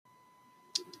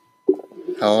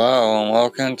Hello, and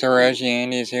welcome to Reggie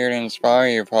Andy's Here to Inspire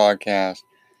You podcast.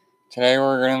 Today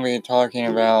we're going to be talking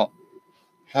about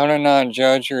how to not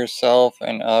judge yourself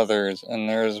and others, and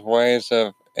there's ways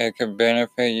of it could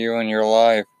benefit you in your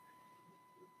life.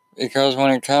 Because when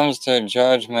it comes to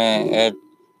judgment, it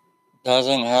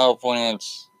doesn't help when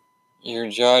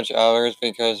you judge others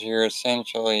because you're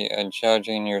essentially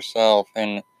judging yourself.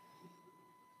 And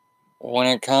when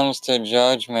it comes to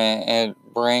judgment,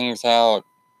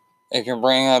 it can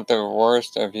bring out the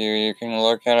worst of you. You can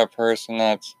look at a person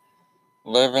that's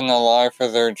living the life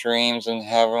of their dreams and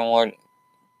having what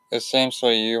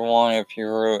essentially you want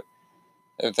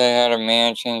if they had a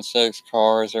mansion, 6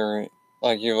 cars, or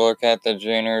like you look at the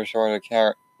Jenners or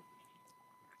the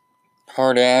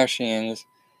Kardashians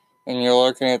and you're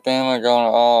looking at them and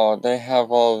going, oh, they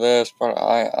have all this, but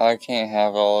I can't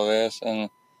have all this. And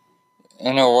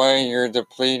in a way, you're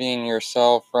depleting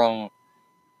yourself from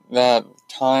that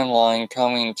timeline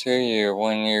coming to you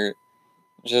when you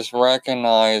just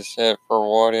recognize it for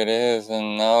what it is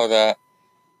and know that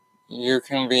you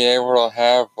can be able to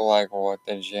have like what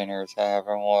the Jenners have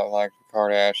and what like the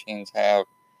Kardashians have.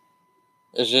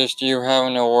 It's just you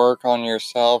having to work on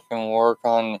yourself and work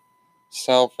on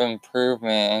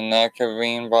self-improvement, and that could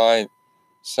mean by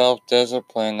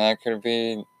self-discipline. That could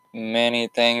be many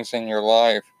things in your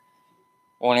life.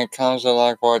 When it comes to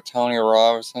like what Tony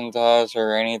Robinson does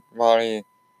or anybody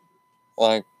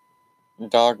like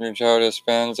Dr. Joe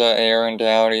Dispenza, Aaron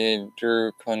Dowdy,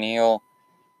 Drew Conneal,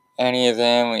 any of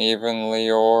them, even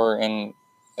Leor and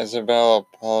Isabella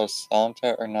Palo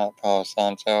Santo, or not Palo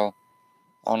Santo,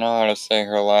 I don't know how to say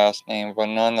her last name, but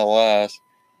nonetheless,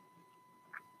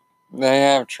 they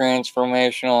have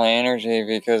transformational energy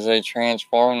because they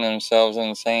transform themselves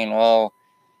and saying, oh,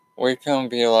 we couldn't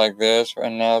be like this,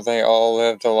 and now they all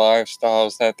live the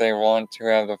lifestyles that they want to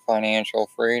have the financial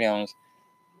freedoms.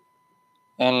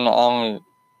 And I'm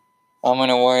in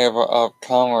a way of up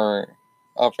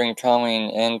and coming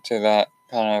into that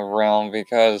kind of realm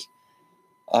because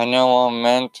I know I'm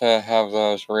meant to have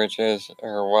those riches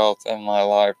or wealth in my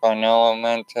life. I know I'm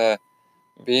meant to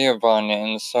be abundant,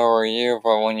 and so are you.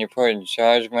 But when you put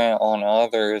judgment on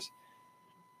others,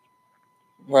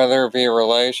 whether it be a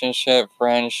relationship,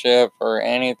 friendship, or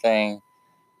anything,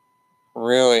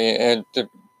 really, it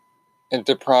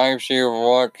deprives you of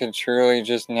what could truly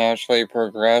just naturally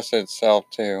progress itself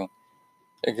to.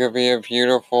 It could be a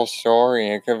beautiful story.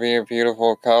 It could be a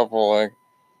beautiful couple. Like,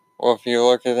 well, if you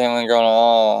look at them and go,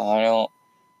 oh,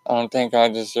 I don't think I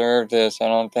deserve this. I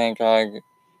don't think I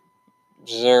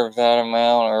deserve that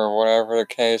amount, or whatever the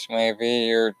case may be.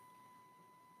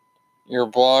 You're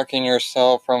blocking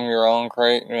yourself from your own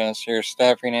greatness. You're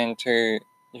stepping into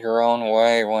your own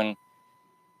way. When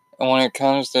it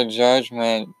comes to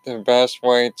judgment, the best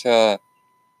way to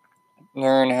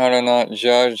learn how to not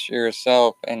judge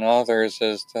yourself and others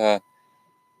is to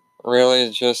really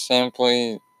just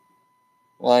simply,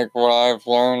 like what I've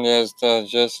learned is to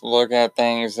just look at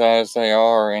things as they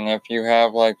are. And if you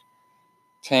have like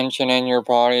tension in your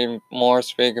body, more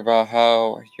speak about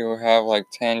how you have like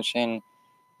tension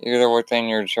either within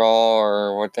your jaw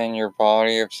or within your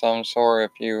body of some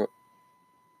sort.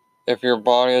 If your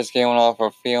body is giving off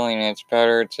a feeling, it's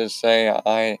better to say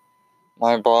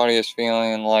my body is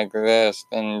feeling like this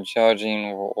than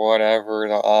judging whatever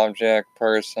the object,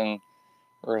 person,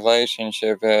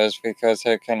 relationship is, because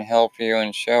it can help you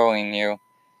in showing you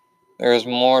there's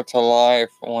more to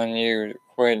life when you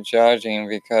quit judging,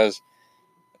 because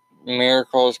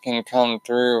miracles can come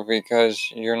through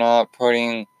because you're not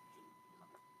putting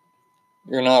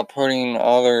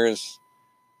others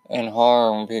in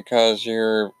harm, because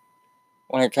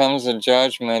when it comes to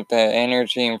judgment, that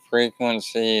energy and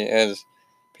frequency is,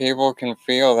 people can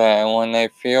feel that, and when they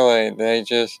feel it,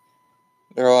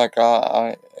 they're like,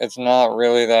 it's not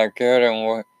really that good.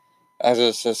 And as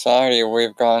a society,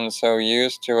 we've gotten so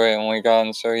used to it, and we've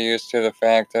gotten so used to the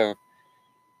fact of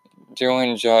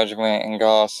doing judgment and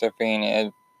gossiping.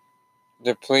 It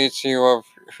depletes you of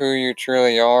who you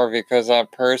truly are, because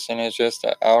that person is just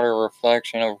an outer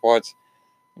reflection of what's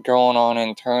going on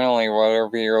internally, whether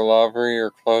it be your lover,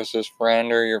 your closest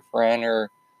friend, or your friend,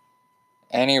 or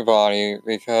anybody,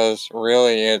 because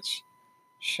really it's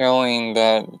showing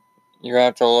that you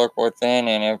have to look within,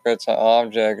 and if it's an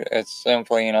object, it's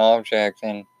simply an object.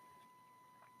 And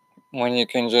when you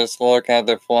can just look at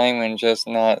the flame and just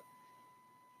not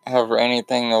have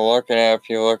anything to look at, if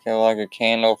you look at like a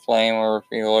candle flame, or if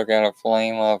you look at a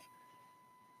flame of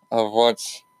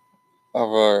what's of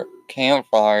a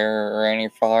campfire or any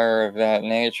fire of that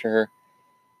nature,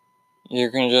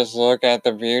 you can just look at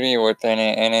the beauty within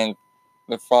it, and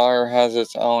the fire has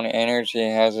its own energy,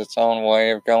 has its own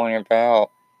way of going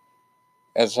about.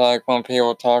 It's like when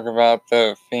people talk about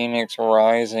the phoenix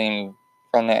rising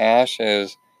from the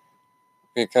ashes,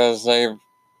 because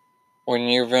when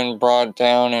you've been brought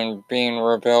down and being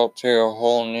rebuilt to a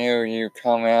whole new, you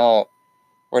come out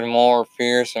with more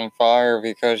fierce and fire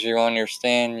because you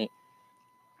understand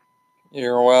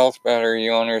your wealth better,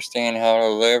 you understand how to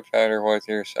live better with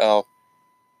yourself.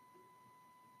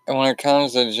 And when it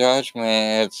comes to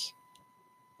judgment, it's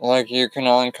like you can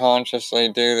unconsciously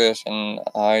do this, and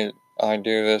I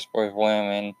do this with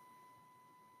women.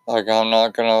 Like, I'm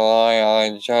not gonna lie,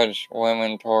 I judge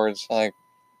women towards, like,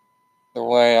 the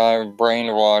way I've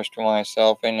brainwashed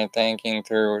myself into thinking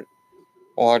through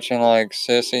watching, like,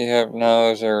 sissy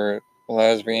hypnos or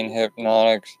lesbian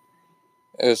hypnotics.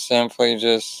 Is simply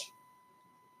just,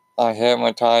 I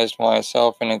hypnotized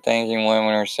myself into thinking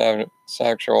women are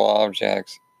sexual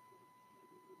objects.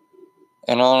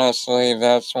 And honestly,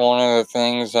 that's one of the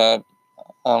things that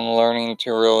I'm learning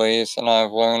to release, and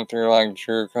I've learned through, like,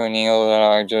 Drew O'Neill that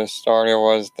I just started,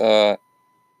 was the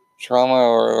trauma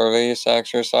release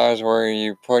exercise, where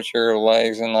you put your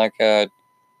legs in like a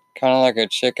kind of like a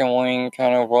chicken wing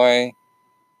kind of way,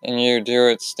 and you do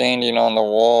it standing on the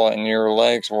wall, and your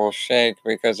legs will shake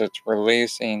because it's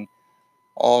releasing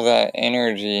all that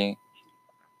energy.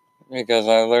 Because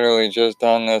I literally just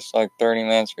done this like 30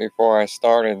 minutes before I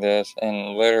started this,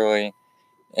 and literally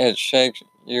it shakes,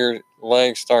 your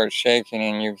legs start shaking,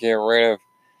 and you get rid of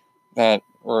that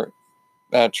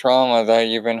that trauma that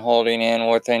you've been holding in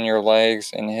within your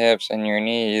legs and hips and your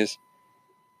knees,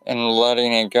 and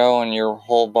letting it go, and your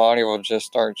whole body will just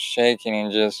start shaking,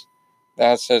 and just,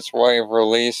 that's its way of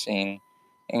releasing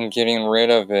and getting rid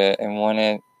of it. And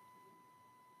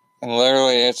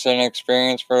literally, it's an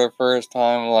experience for the first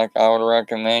time. Like, I would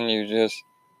recommend you just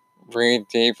breathe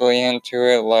deeply into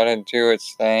it, let it do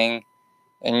its thing.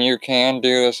 And you can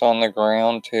do this on the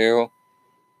ground too.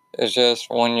 It's just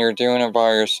when you're doing it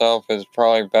by yourself, it's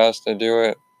probably best to do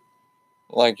it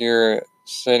like you're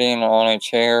sitting on a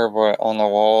chair, but on the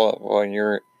wall, while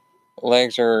your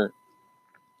legs are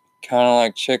kind of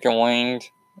like chicken winged.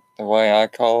 The way I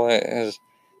call it is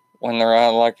when they're at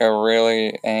like a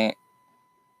really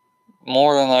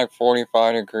more than like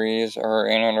 45 degrees or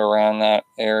in and around that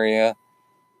area,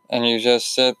 and you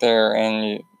just sit there,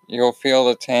 and you'll feel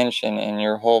the tension, and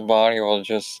your whole body will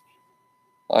just,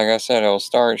 like I said, it'll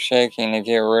start shaking to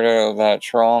get rid of that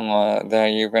trauma that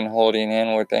you've been holding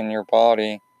in within your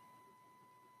body.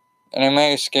 And it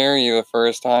may scare you the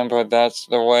first time, but that's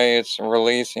the way it's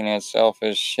releasing itself,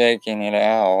 is shaking it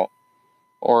out.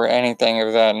 Or anything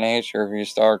of that nature. If you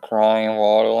start crying,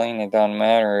 waddling, it doesn't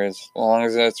matter. As long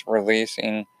as it's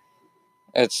releasing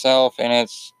itself, and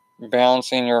it's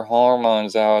bouncing your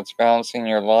hormones out, it's bouncing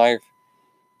your life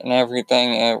and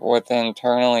everything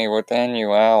internally within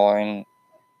you out. And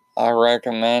I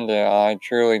recommend it. I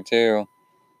truly do.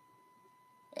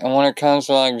 And when it comes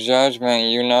to like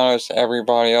judgment, you notice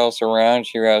everybody else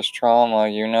around you has trauma.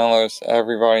 You notice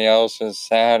everybody else is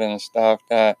sad and stuff,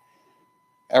 that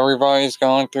everybody's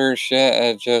going through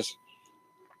shit. It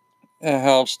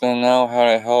helps to know how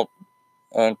to help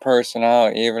a person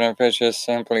out, even if it's just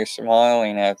simply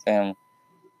smiling at them.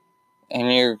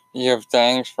 And you give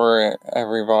thanks for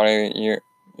everybody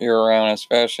you're around,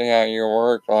 especially at your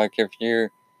work. Like, if you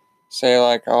say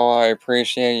like, "Oh, I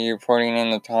appreciate you putting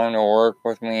in the time to work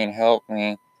with me and help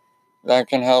me," that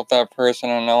can help that person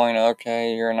in knowing,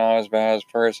 okay, you're not as bad as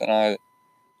person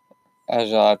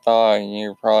as I thought.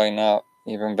 You're probably not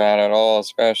even bad at all,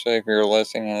 especially if you're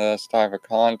listening to this type of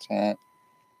content.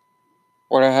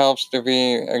 What it helps to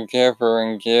be a giver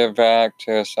and give back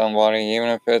to somebody, even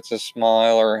if it's a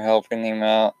smile or helping them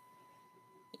out,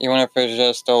 even if it's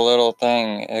just a little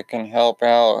thing, it can help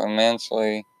out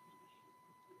immensely.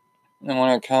 And when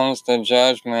it comes to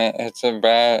judgment, it's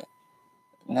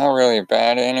not really a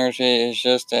bad energy, it's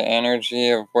just an energy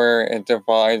of where it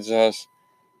divides us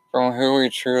from who we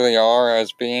truly are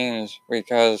as beings.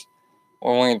 Because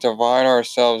when we divide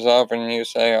ourselves up and you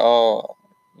say, "Oh,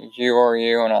 you are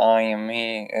you and I am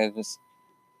me,"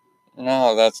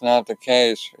 no, that's not the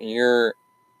case. We're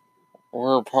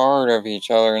part of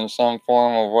each other in some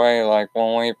form of way. Like,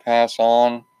 when we pass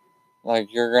on,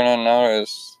 like, you're gonna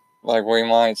notice, like, we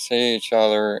might see each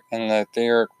other in the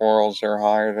etheric worlds or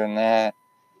higher than that.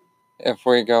 If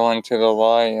we go into the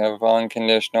light of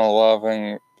unconditional love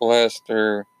and bliss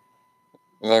through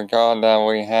the God that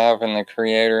we have and the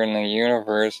creator in the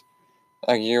universe,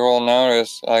 like, you will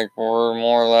notice, like, we're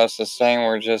more or less the same.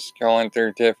 We're just going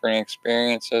through different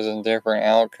experiences and different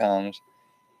outcomes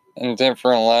and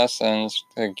different lessons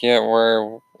to get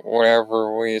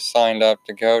wherever we signed up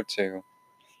to go to.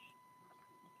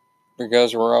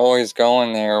 because we're always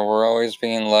going there, we're always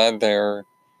being led there,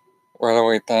 whether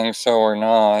we think so or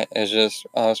not. It's just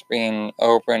us being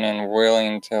open and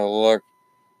willing to look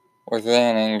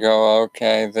within and go,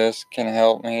 okay, this can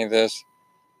help me, this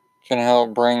can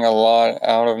help bring a lot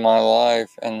out of my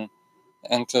life and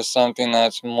into something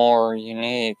that's more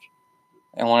unique.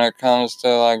 And when it comes to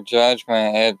like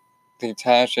judgment, it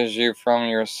detaches you from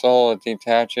your soul, it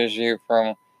detaches you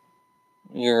from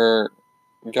your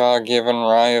God given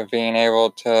right of being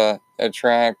able to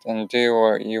attract and do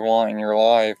what you want in your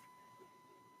life.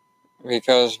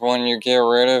 Because when you get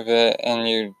rid of it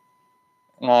and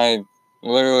I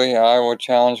will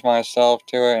challenge myself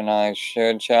to it, and I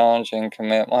should challenge and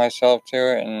commit myself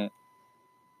to it, and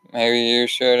maybe you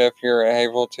should if you're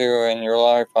able to in your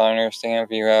life. I understand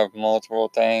if you have multiple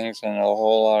things and a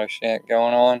whole lot of shit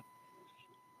going on.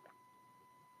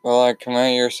 But like,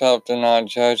 commit yourself to not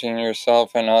judging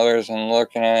yourself and others and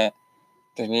looking at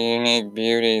the unique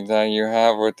beauty that you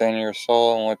have within your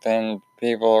soul and within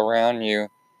people around you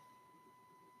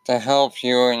to help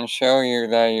you and show you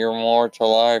that you're more to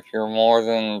life. You're more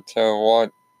than to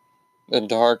what the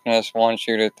darkness wants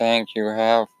you to think. You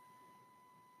have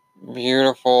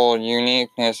beautiful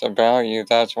uniqueness about you.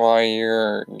 That's why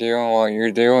you're doing what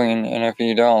you're doing. And if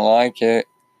you don't like it,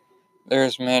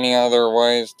 there's many other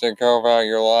ways to go about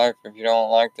your life. If you don't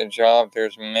like the job,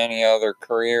 there's many other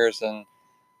careers and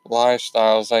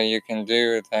lifestyles that you can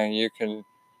do that you can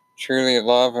truly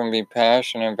love and be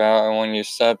passionate about. And when you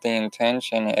set the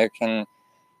intention, it can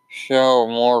show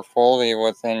more fully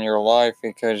within your life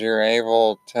because you're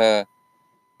able to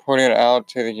put it out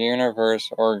to the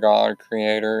universe or God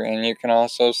creator. And you can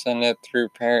also send it through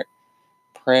prayer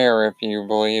if you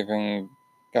believe in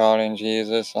God and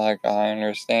Jesus. Like, I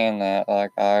understand that,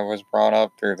 like I was brought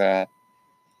up through that.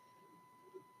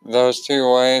 Those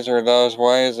two ways, or those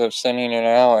ways of sending it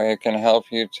out, it can help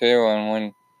you too.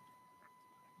 And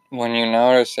when you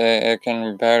notice it, it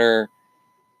can bring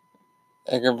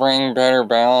better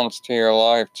balance to your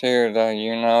life too, that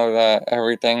you know that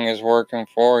everything is working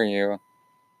for you.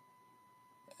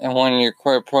 And when you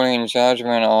quit putting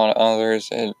judgment on others,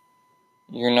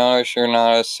 you notice you're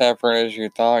not as separate as you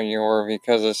thought you were,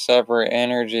 because the separate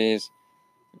energies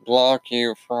block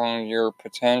you from your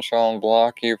potential and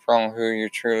block you from who you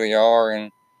truly are.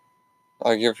 And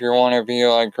like, if you want to be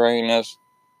like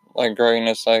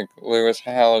Lewis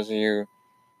Howes, you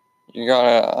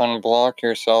gotta unblock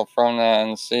yourself from that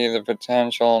and see the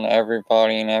potential in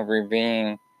everybody and every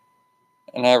being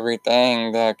and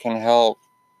everything that can help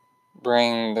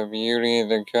bring the beauty,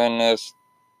 the goodness,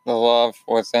 the love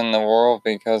within the world.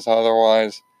 Because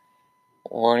otherwise,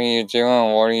 what are you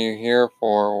doing? What are you here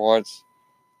for?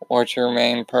 What's your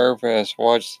main purpose?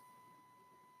 What's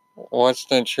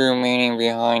the true meaning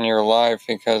behind your life?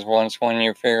 Because when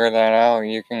you figure that out,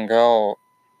 you can go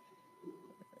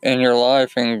in your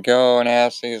life and go and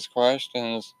ask these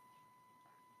questions.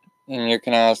 And you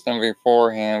can ask them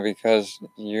beforehand, because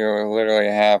you literally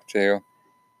have to.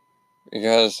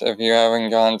 Because if you haven't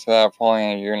gotten to that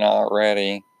point, you're not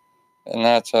ready. And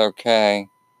that's okay.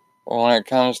 But when it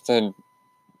comes to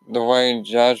the way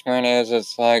judgment is,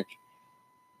 it's like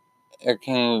it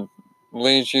can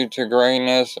lead you to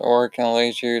greatness, or it can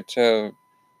lead you to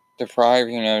deprive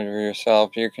you of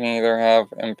yourself. You can either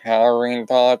have empowering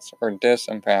thoughts or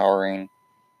disempowering.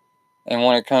 And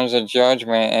when it comes to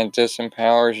judgment, it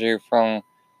disempowers you from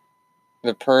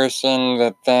the person,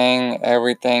 the thing,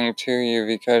 everything to you,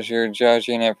 because you're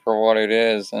judging it for what it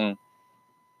is. And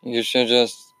you should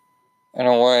just, in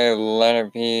a way, let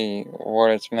it be what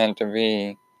it's meant to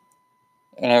be.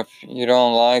 And if you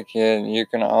don't like it, you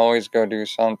can always go do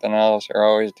something else, or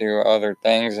always do other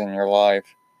things in your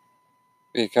life.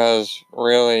 Because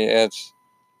really, it's,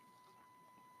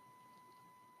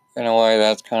 in a way,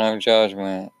 that's kind of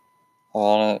judgment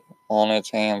on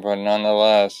its hand. But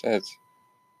nonetheless, it's,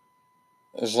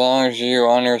 as long as you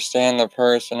understand the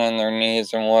person and their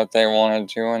needs and what they want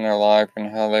to do in their life and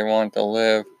how they want to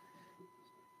live,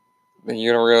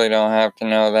 you really don't have to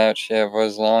know that shit. But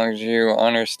as long as you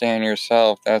understand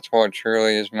yourself, that's what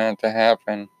truly is meant to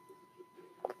happen.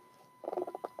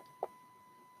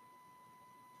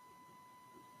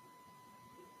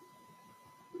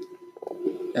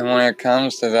 And when it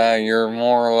comes to that, you're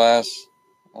more or less,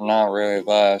 well, not really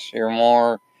less, you're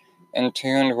more in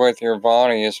tune with your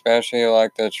body, especially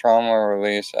like the trauma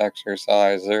release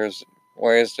exercise. There's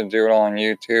ways to do it on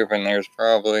YouTube, and there's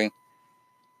probably,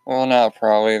 well, not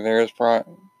probably, there's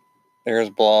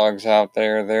blogs out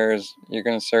there. You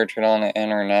can search it on the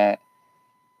internet.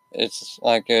 It's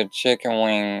like a chicken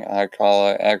wing, I call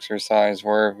it, exercise,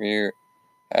 where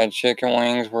had chicken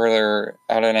wings where they're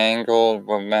at an angle,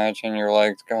 but imagine your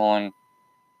legs going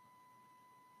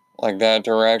like that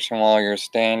direction while you're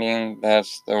standing.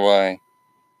 That's the way.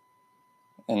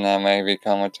 And that may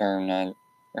become a term,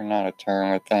 or not a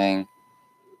term, a thing.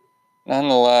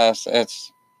 Nonetheless,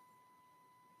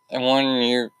 and when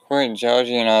you quit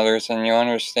judging others and you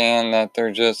understand that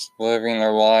they're just living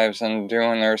their lives and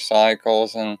doing their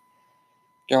cycles and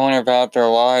going about their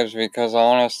lives, because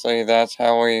honestly, that's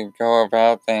how we go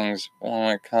about things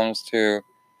when it comes to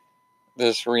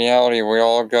this reality. We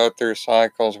all go through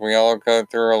cycles. We all go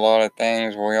through a lot of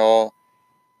things. We all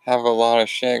have a lot of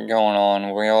shit going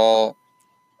on.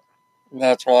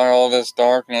 That's why all this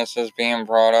darkness is being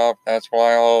brought up. That's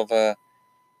why all the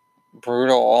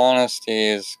brutal honesty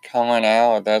is coming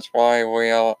out. That's why we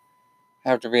all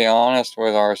have to be honest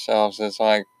with ourselves. It's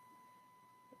like,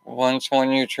 when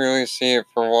you truly see it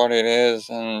for what it is,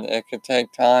 and it could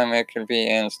take time, it could be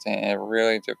instant. It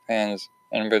really depends.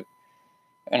 And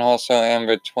also in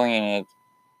between it,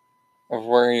 of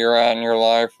where you're at in your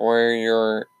life, where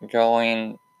you're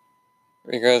going,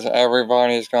 because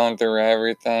everybody's going through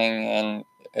everything and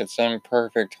it's in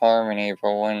perfect harmony.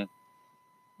 But when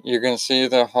you can see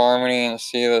the harmony and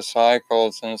see the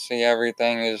cycles and see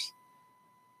everybody's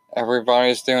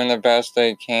doing the best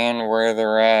they can where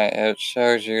they're at, it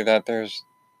shows you that there's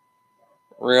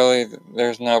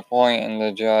no point in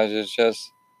the judge. It's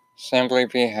just simply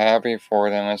be happy for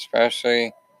them,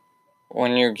 especially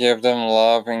when you give them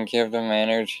love and give them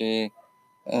energy.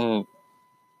 And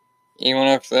even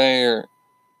if they're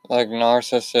like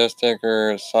narcissistic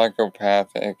or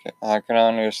psychopathic, I can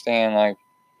understand, like,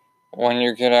 when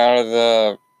you get out of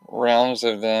the realms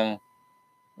of them,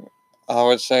 I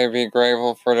would say be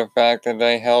grateful for the fact that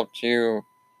they helped you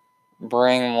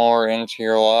bring more into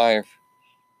your life,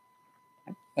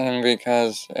 and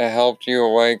because it helped you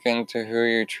awaken to who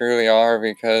you truly are.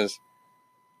 Because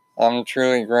I'm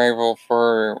truly grateful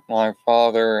for my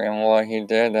father and what he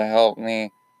did to help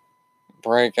me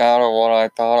break out of what I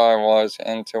thought I was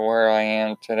into where I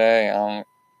am today.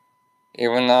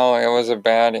 Even though it was a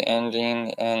bad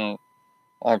ending in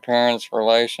my parents'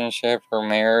 relationship or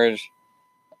marriage,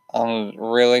 I'm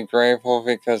really grateful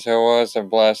because it was a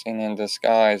blessing in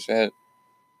disguise. It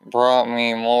brought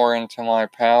me more into my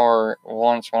power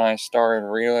once when I started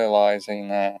realizing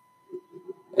that.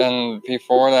 And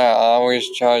before that, I always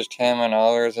judged him and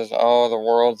others as, oh, the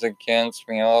world's against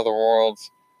me, oh, the world's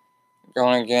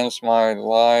going against my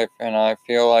life, and I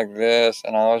feel like this,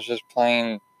 and I was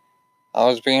being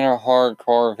a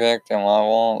hardcore victim, I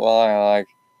won't lie.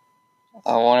 Like,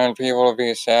 I wanted people to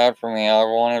be sad for me, I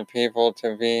wanted people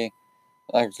to be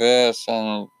like this,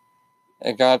 and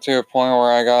it got to a point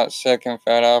where I got sick and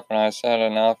fed up, and I said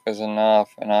enough is enough,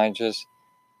 and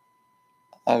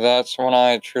that's when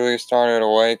I truly started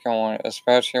awakening,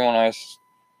 especially when I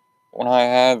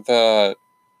had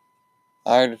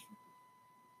I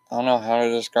don't know how to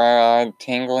describe it. I had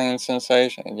tingling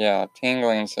sensation. Yeah,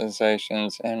 tingling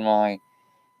sensations in my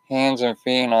hands and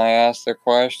feet. And I asked the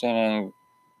question, and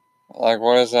like,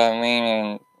 what does that mean?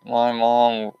 And my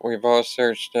mom, we both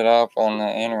searched it up on the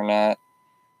internet,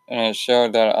 and it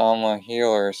showed that I'm a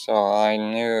healer. So I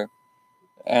knew,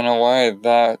 in a way,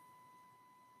 that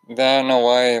in a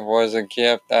way was a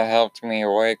gift that helped me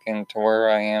awaken to where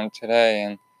I am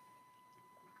today.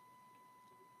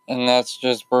 And that's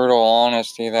just brutal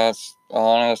honesty. That's the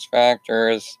honest factor.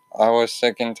 Is I was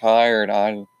sick and tired.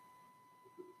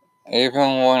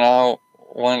 Even when I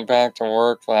went back to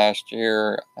work last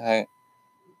year, I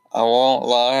won't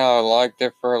lie, I liked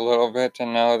it for a little bit to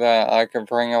know that I could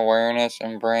bring awareness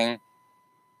and bring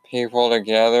people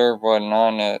together, but not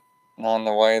in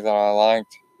the way that I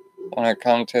liked. When it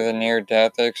come to the near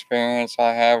death experience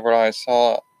I had, what I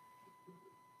saw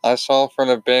for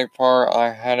the big part,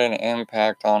 I had an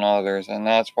impact on others, and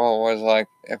that's what was like,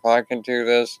 if I could do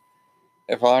this,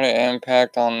 if I had an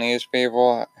impact on these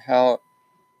people, how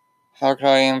could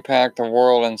I impact the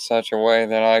world in such a way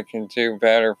that I can do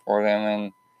better for them?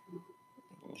 And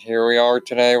here we are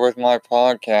today with my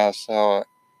podcast. So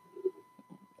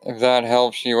if that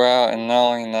helps you out in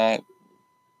knowing that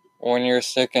when you're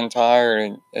sick and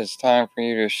tired, it's time for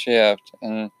you to shift.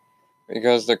 And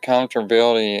because the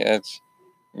comfortability, it's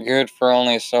good for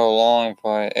only so long,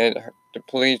 but it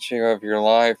depletes you of your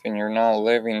life and you're not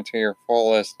living to your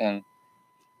fullest. And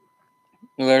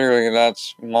literally,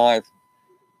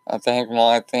 I think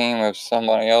my theme, if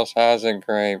somebody else has it,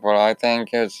 great, but I think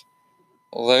it's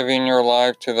living your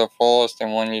life to the fullest.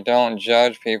 And when you don't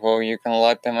judge people, you can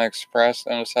let them express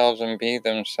themselves and be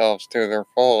themselves to their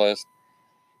fullest,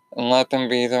 and let them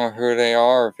be them who they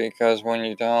are. Because when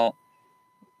you don't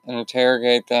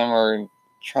interrogate them or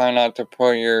try not to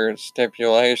put your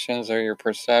stipulations or your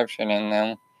perception in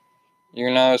them, you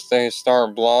notice they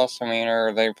start blossoming,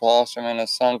 or they blossom into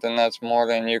something that's more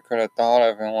than you could have thought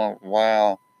of, and went,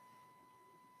 wow,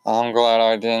 I'm glad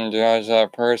I didn't judge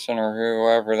that person or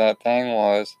whoever that thing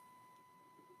was.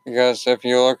 Because if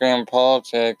you look in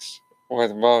politics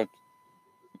with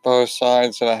both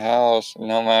sides of the house,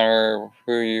 no matter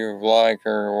who you like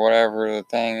or whatever the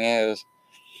thing is,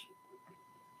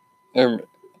 they're,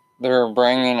 they're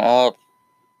bringing up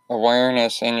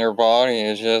awareness in your body.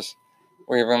 Is just,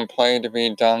 we've been played to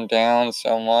be dumbed down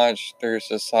so much through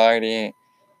society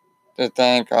to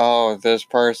think, oh, this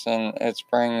person, it's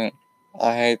bringing,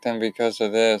 I hate them because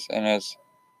of this, and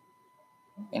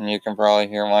you can probably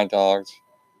hear my dogs.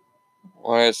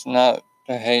 Well, it's not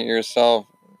to hate yourself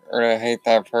or to hate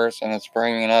that person, it's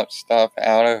bringing up stuff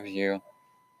out of you.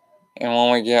 And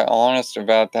when we get honest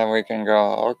about that, we can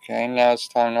go, okay, now it's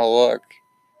time to look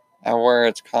at where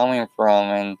it's coming from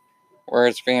and where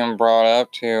it's being brought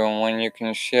up to. And when you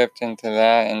can shift into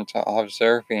that, into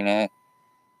observing it,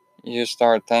 you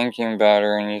start thinking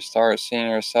better and you start seeing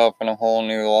yourself in a whole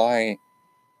new light,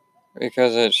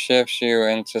 because it shifts you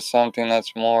into something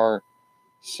that's more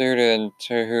suited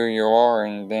to who you are.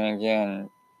 And then again,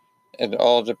 it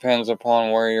all depends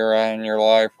upon where you're at in your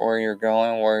life, where you're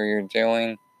going, where you're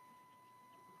doing.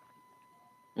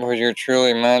 But you're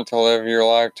truly meant to live your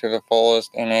life to the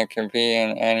fullest, and it can be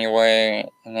in any way,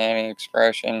 in any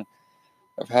expression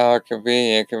of how it could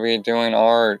be. It could be doing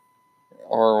art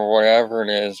or whatever it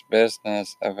is,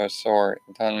 business of a sort.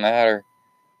 It doesn't matter.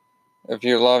 If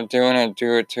you love doing it,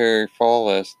 do it to your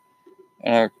fullest.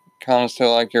 And if it comes to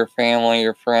like your family,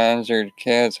 your friends, your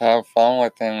kids, have fun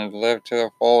with them and live to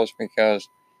the fullest, because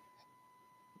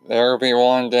there'll be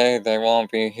one day they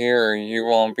won't be here. You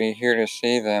won't be here to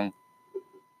see them,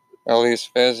 at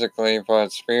least physically,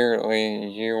 but spiritually,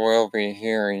 you will be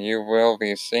here. You will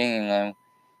be seeing them.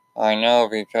 I know,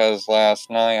 because last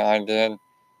night I did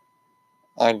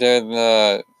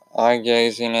the eye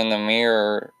gazing in the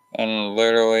mirror, and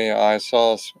literally I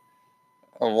saw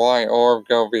a white orb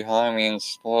go behind me and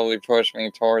slowly push me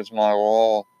towards my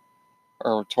wall,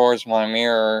 or towards my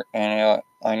mirror, and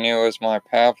I knew it was my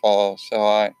papa,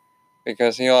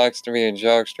 because he likes to be a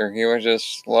jokester, he was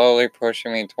just slowly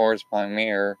pushing me towards my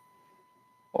mirror,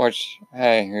 which,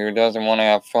 hey, who doesn't want to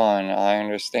have fun? I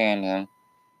understand him.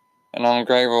 And I'm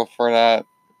grateful for that,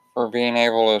 for being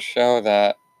able to show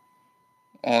that.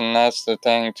 And that's the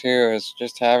thing too, is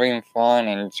just having fun,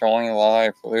 enjoying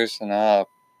life, loosen up.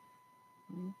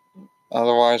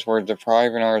 Otherwise, we're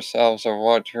depriving ourselves of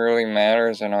what truly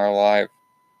matters in our life.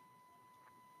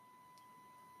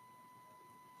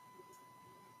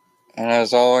 And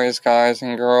as always, guys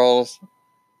and girls,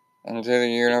 and to the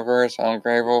universe, I'm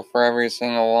grateful for every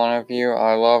single one of you.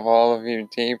 I love all of you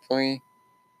deeply.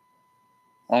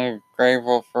 I'm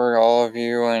grateful for all of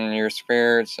you and your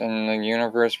spirits and the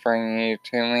universe bringing you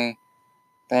to me.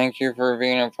 Thank you for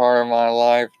being a part of my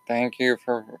life. Thank you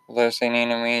for listening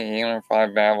to me, even if I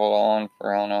babbled on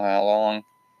for I don't know how long.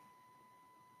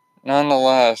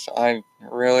 Nonetheless, I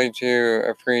really do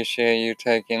appreciate you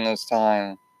taking this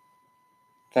time.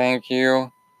 Thank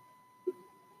you,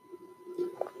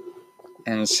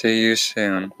 and see you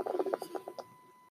soon.